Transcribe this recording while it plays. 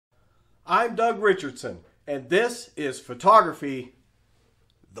I'm Doug Richardson, and this is photography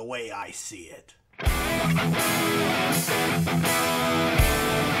the way I see it.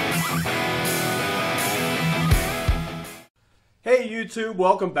 Hey YouTube,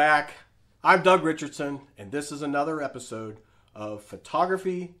 welcome back. I'm Doug Richardson, and this is another episode of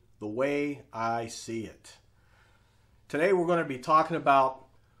Photography the Way I See It. Today we're going to be talking about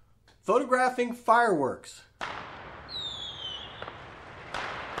photographing fireworks.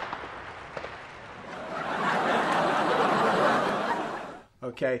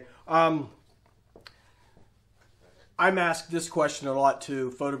 Okay, I'm asked this question a lot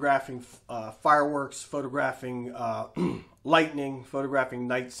too, photographing fireworks, photographing lightning, photographing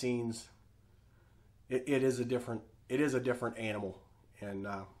night scenes. It is a different animal, and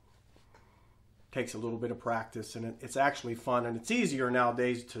takes a little bit of practice, and it's actually fun, and it's easier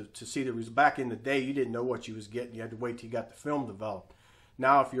nowadays to see the results. Back in the day, you didn't know what you was getting. You had to wait till you got the film developed.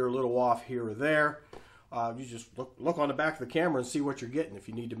 Now, if you're a little off here or there, you just look on the back of the camera and see what you're getting. If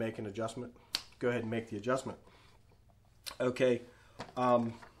you need to make an adjustment, go ahead and make the adjustment. Okay,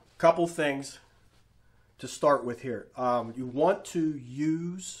 couple things to start with here. You want to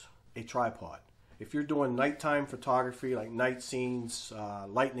use a tripod. If you're doing nighttime photography, like night scenes,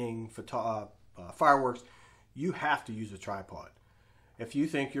 lightning, fireworks, you have to use a tripod. If you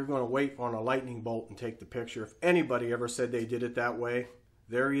think you're going to wait on a lightning bolt and take the picture, if anybody ever said they did it that way,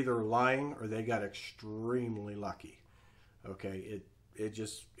 they're either lying or they got extremely lucky. Okay,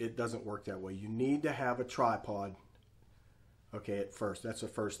 it doesn't work that way. You need to have a tripod. Okay, at first, that's the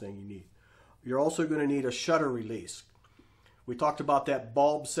first thing you need. You're also going to need a shutter release. We talked about that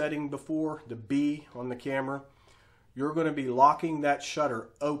bulb setting before, the B on the camera. You're going to be locking that shutter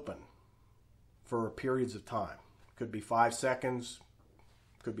open for periods of time. Could be 5 seconds,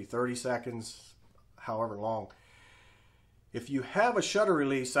 could be 30 seconds, however long. If you have a shutter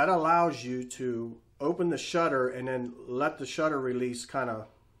release, that allows you to open the shutter and then let the shutter release kind of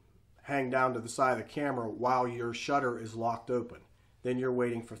hang down to the side of the camera while your shutter is locked open. Then you're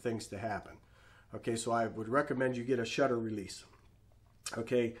waiting for things to happen. Okay, so I would recommend you get a shutter release.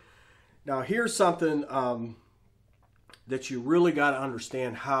 Okay, now here's something that you really got to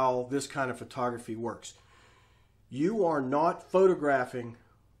understand how this kind of photography works. You are not photographing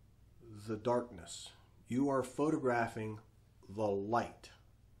the darkness. You are photographing the light.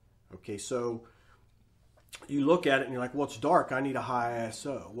 Okay, so you look at it and you're like, well, it's dark, I need a high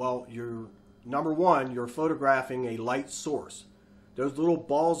ISO. Well, number one, you're photographing a light source. Those little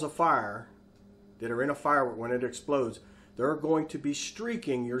balls of fire that are in a firework, when it explodes, they're going to be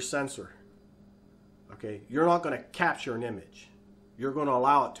streaking your sensor. Okay, you're not going to capture an image. You're going to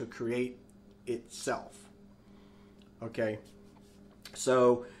allow it to create itself. Okay,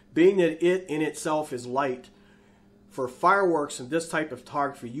 so being that it in itself is light, for fireworks and this type of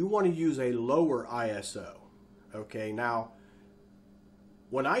photography, you want to use a lower ISO. Okay, now,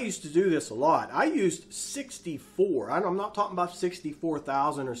 when I used to do this a lot, I used 64. I'm not talking about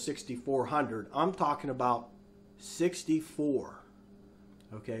 64,000 or 6,400. I'm talking about 64,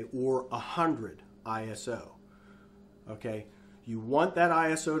 okay, or 100 ISO. Okay, you want that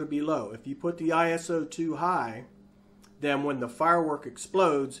ISO to be low. If you put the ISO too high, then when the firework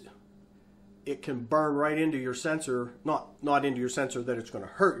explodes, it can burn right into your sensor, not into your sensor that it's going to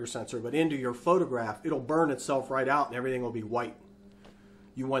hurt your sensor, but into your photograph. It'll burn itself right out and everything will be white.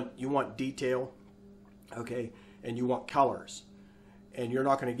 You want detail, okay, and you want colors, and you're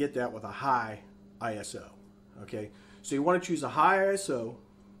not going to get that with a high ISO, okay. So you want to choose a high ISO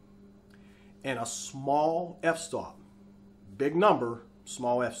and a small f-stop. Big number,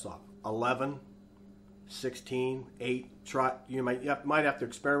 small f-stop. 11, 16, 8. You might have to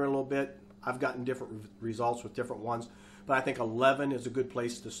experiment a little bit. I've gotten different results with different ones, but I think 11 is a good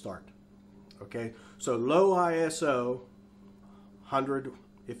place to start. Okay, so low ISO, 100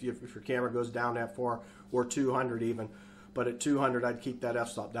 if your camera goes down that far, or 200 even. But at 200, I'd keep that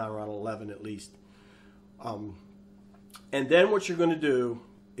f-stop down around 11 at least. And then what you're going to do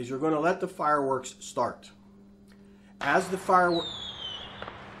is you're going to let the fireworks start. As the fireworks...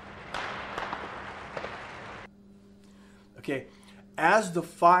 Okay, as the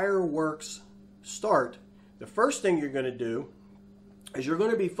fireworks start, the first thing you're going to do is you're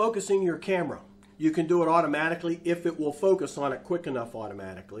going to be focusing your camera. You can do it automatically if it will focus on it quick enough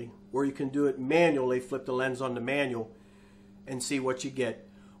automatically, or you can do it manually, flip the lens on the manual and see what you get.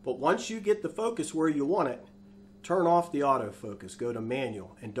 But once you get the focus where you want it, turn off the autofocus, go to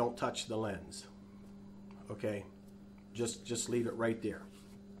manual, and don't touch the lens. Okay, just leave it right there.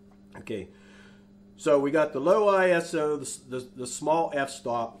 Okay, so we got the low ISO, the small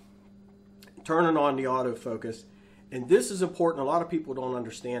f-stop, turning on the autofocus. And this is important. A lot of people don't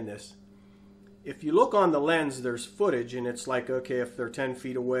understand this. if you look on the lens, there's footage, and it's like, okay, if they're 10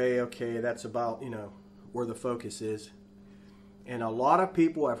 feet away, okay, that's about, where the focus is. And a lot of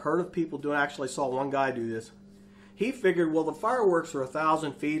people, I've heard of people doing, actually saw one guy do this. He figured, well, the fireworks are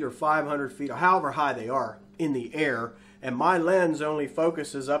 1,000 feet or 500 feet or however high they are in the air, and my lens only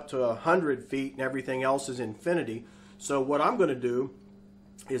focuses up to 100 feet and everything else is infinity. So what I'm going to do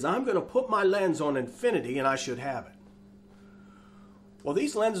is I'm going to put my lens on infinity and I should have it. Well,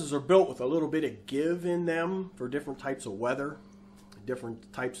 these lenses are built with a little bit of give in them for different types of weather,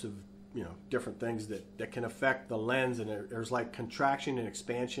 different types of, different things that can affect the lens. And there's like contraction and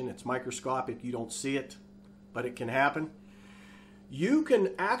expansion. It's microscopic. You don't see it, but it can happen. You can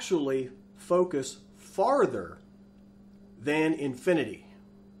actually focus farther than infinity.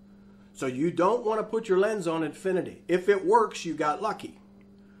 So you don't want to put your lens on infinity. If it works, you got lucky.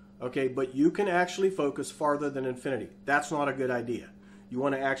 Okay, but you can actually focus farther than infinity. That's not a good idea. You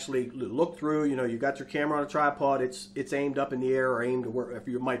want to actually look through, you got your camera on a tripod, it's aimed up in the air or aimed where, if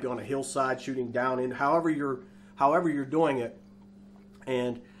you might be on a hillside shooting down in, however you're doing it.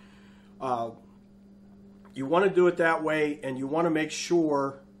 And you want to do it that way, and you want to make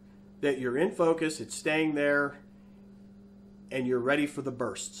sure that you're in focus, it's staying there, and you're ready for the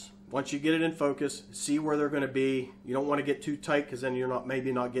bursts. Once you get it in focus, see where they're going to be. You don't want to get too tight because then you're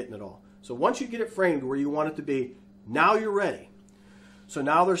maybe not getting it all. So once you get it framed where you want it to be, now you're ready. So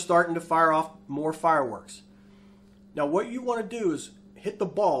now they're starting to fire off more fireworks. Now what you want to do is hit the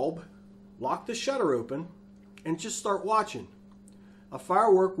bulb, lock the shutter open, and just start watching. A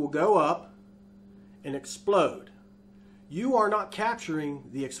firework will go up and explode. You are not capturing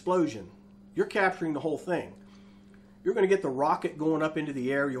the explosion. You're capturing the whole thing. You're going to get the rocket going up into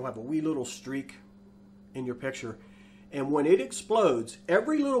the air. You'll have a wee little streak in your picture. And when it explodes,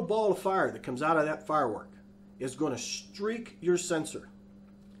 every little ball of fire that comes out of that firework is going to streak your sensor.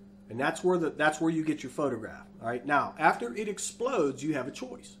 And that's where you get your photograph. All right. Now, after it explodes, you have a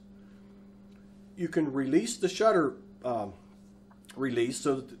choice. You can release the shutter release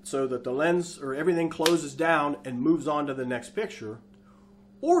so that the lens or everything closes down and moves on to the next picture,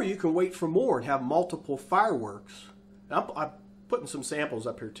 or you can wait for more and have multiple fireworks. I'm putting some samples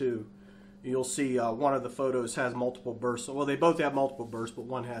up here too. You'll see one of the photos has multiple bursts. Well, they both have multiple bursts, but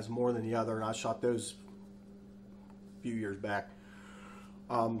one has more than the other, and I shot those a few years back.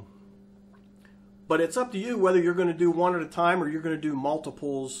 But it's up to you whether you're going to do one at a time or you're going to do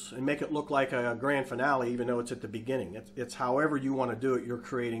multiples and make it look like a grand finale, even though it's at the beginning. It's however you want to do it. You're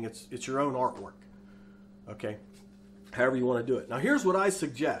creating, it's your own artwork. Okay? However you want to do it. Now here's what I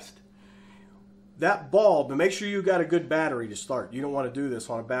suggest. That bulb, and make sure you got a good battery to start. You don't want to do this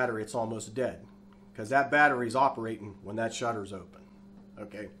on a battery. It's almost dead, because that battery is operating when that shutter's open.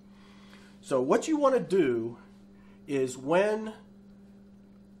 Okay? So what you want to do is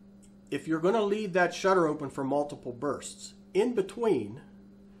if you're going to leave that shutter open for multiple bursts, in between,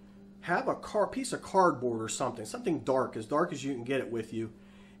 have a piece of cardboard or something dark as you can get it with you.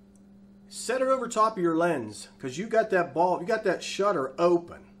 Set it over top of your lens, because you got that bulb, you got that shutter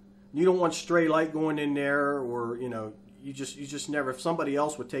open. You don't want stray light going in there, or you just never. If somebody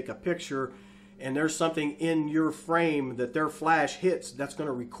else would take a picture and there's something in your frame that their flash hits, that's going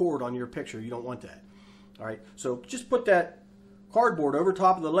to record on your picture. You don't want that. All right, so just put that cardboard over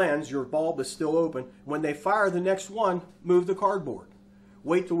top of the lens. Your bulb is still open. When they fire the next one, move the cardboard.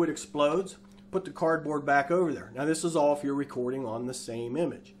 Wait till it explodes. Put the cardboard back over there. Now this is all if you're recording on the same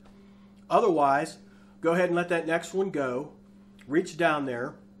image. Otherwise, go ahead and let that next one go. Reach down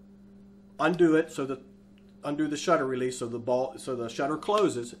there, undo it undo the shutter release so the shutter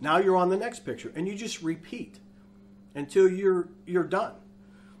closes. Now you're on the next picture, and you just repeat until you're done.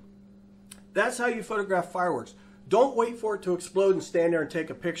 That's how you photograph fireworks. Don't wait for it to explode and stand there and take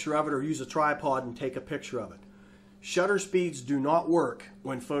a picture of it, or use a tripod and take a picture of it. Shutter speeds do not work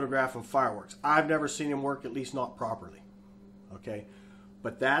when photographing fireworks. I've never seen them work, at least not properly. Okay?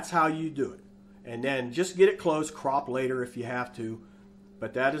 But that's how you do it. And then just get it close, crop later if you have to.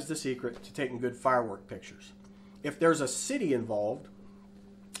 But that is the secret to taking good firework pictures. If there's a city involved,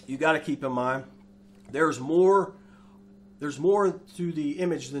 you got to keep in mind there's more to the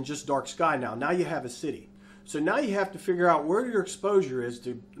image than just dark sky now. Now you have a city. So now you have to figure out where your exposure is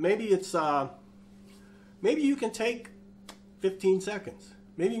to. Maybe you can take 15 seconds.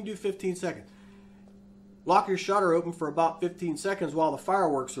 Maybe you can do 15 seconds. Lock your shutter open for about 15 seconds while the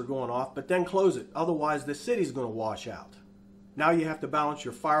fireworks are going off, but then close it. Otherwise, the city's going to wash out. Now you have to balance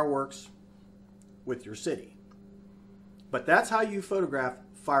your fireworks with your city. But that's how you photograph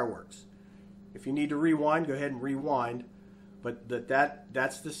fireworks. If you need to rewind, go ahead and rewind. But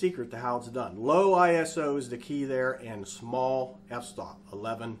that's the secret to how it's done. Low ISO is the key there, and small f-stop,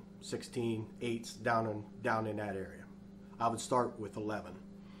 11, 16, 8s, down in that area. I would start with 11.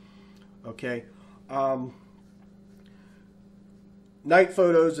 Okay. Night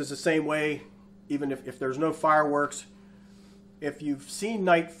photos is the same way, even if there's no fireworks. If you've seen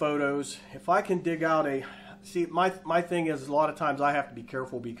night photos, if I can dig out see, my thing is a lot of times I have to be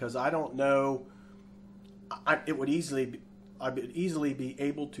careful because I don't know. I would easily be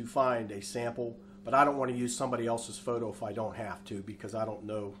able to find a sample, but I don't want to use somebody else's photo if I don't have to, because I don't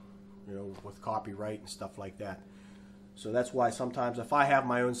know, with copyright and stuff like that. So that's why sometimes if I have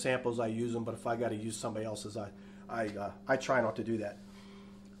my own samples, I use them, but if I got to use somebody else's, I try not to do that.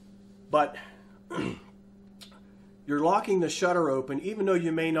 But you're locking the shutter open, even though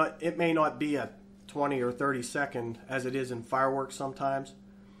it may not be a 20 or 30 second as it is in fireworks sometimes.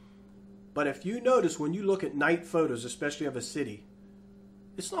 But if you notice, when you look at night photos, especially of a city,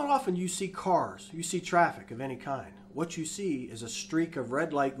 it's not often you see cars, you see traffic of any kind. What you see is a streak of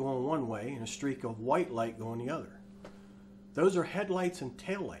red light going one way and a streak of white light going the other. Those are headlights and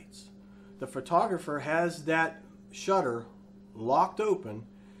taillights. The photographer has that shutter locked open,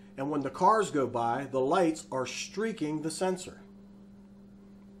 and when the cars go by, the lights are streaking the sensor.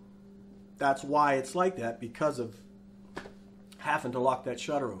 That's why it's like that, because of having to lock that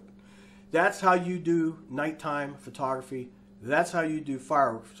shutter open. That's how you do nighttime photography. That's how you do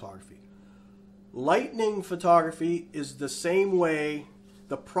firework photography. Lightning photography is the same way.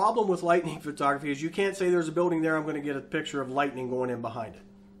 The problem with lightning photography is you can't say there's a building there, I'm going to get a picture of lightning going in behind it.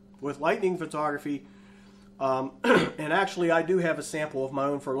 With lightning photography, and actually I do have a sample of my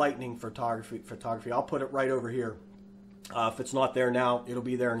own for lightning photography. I'll put it right over here. If it's not there now, it'll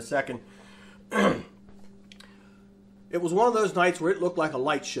be there in a second. It was one of those nights where it looked like a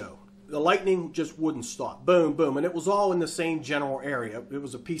light show. The lightning just wouldn't stop. Boom, boom. And it was all in the same general area. It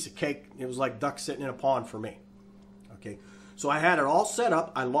was a piece of cake. It was like ducks sitting in a pond for me. Okay. So I had it all set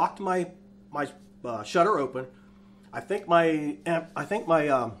up. I locked my shutter open. I think I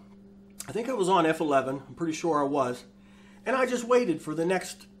was on F11. I'm pretty sure I was. And I just waited for the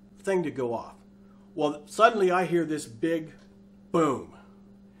next thing to go off. Well, suddenly I hear this big boom.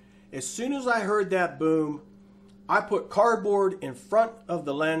 As soon as I heard that boom, I put cardboard in front of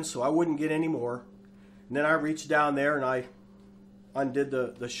the lens so I wouldn't get any more. And then I reached down there and I undid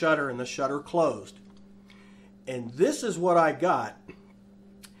the shutter, and the shutter closed. And this is what I got.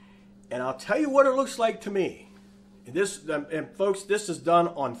 And I'll tell you what it looks like to me. And folks, this is done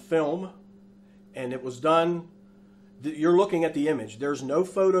on film, and it was done, you're looking at the image. There's no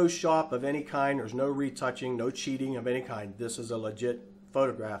Photoshop of any kind. There's no retouching, no cheating of any kind. This is a legit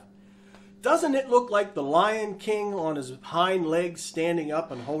photograph. Doesn't it look like the Lion King on his hind legs standing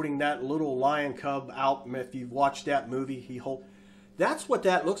up and holding that little lion cub out? If you've watched that movie, that's what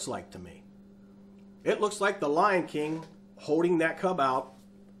that looks like to me. It looks like the Lion King holding that cub out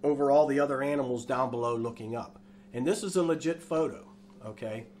over all the other animals down below looking up. And this is a legit photo,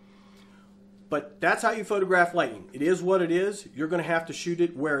 okay? But that's how you photograph lightning. It is what it is. You're going to have to shoot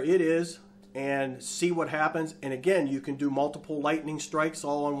it where it is and see what happens. And again, you can do multiple lightning strikes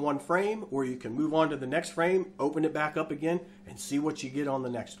all on one frame, or you can move on to the next frame, open it back up again, and see what you get on the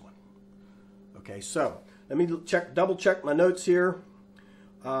next one. Okay, so let me double check my notes here.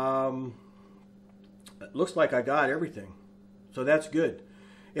 It looks like I got everything, so that's good.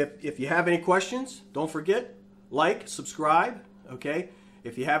 If you have any questions, don't forget, like, subscribe, okay?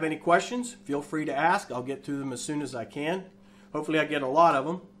 If you have any questions, feel free to ask. I'll get to them as soon as I can. Hopefully I get a lot of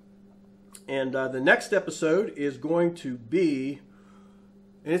them. And the next episode is going to be,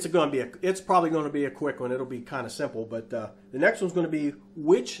 and it's probably going to be a quick one. It'll be kind of simple, but the next one's going to be,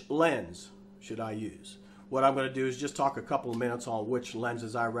 which lens should I use? What I'm going to do is just talk a couple of minutes on which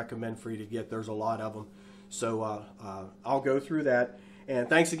lenses I recommend for you to get. There's a lot of them. So I'll go through that. And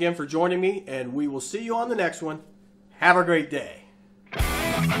thanks again for joining me, and we will see you on the next one. Have a great day.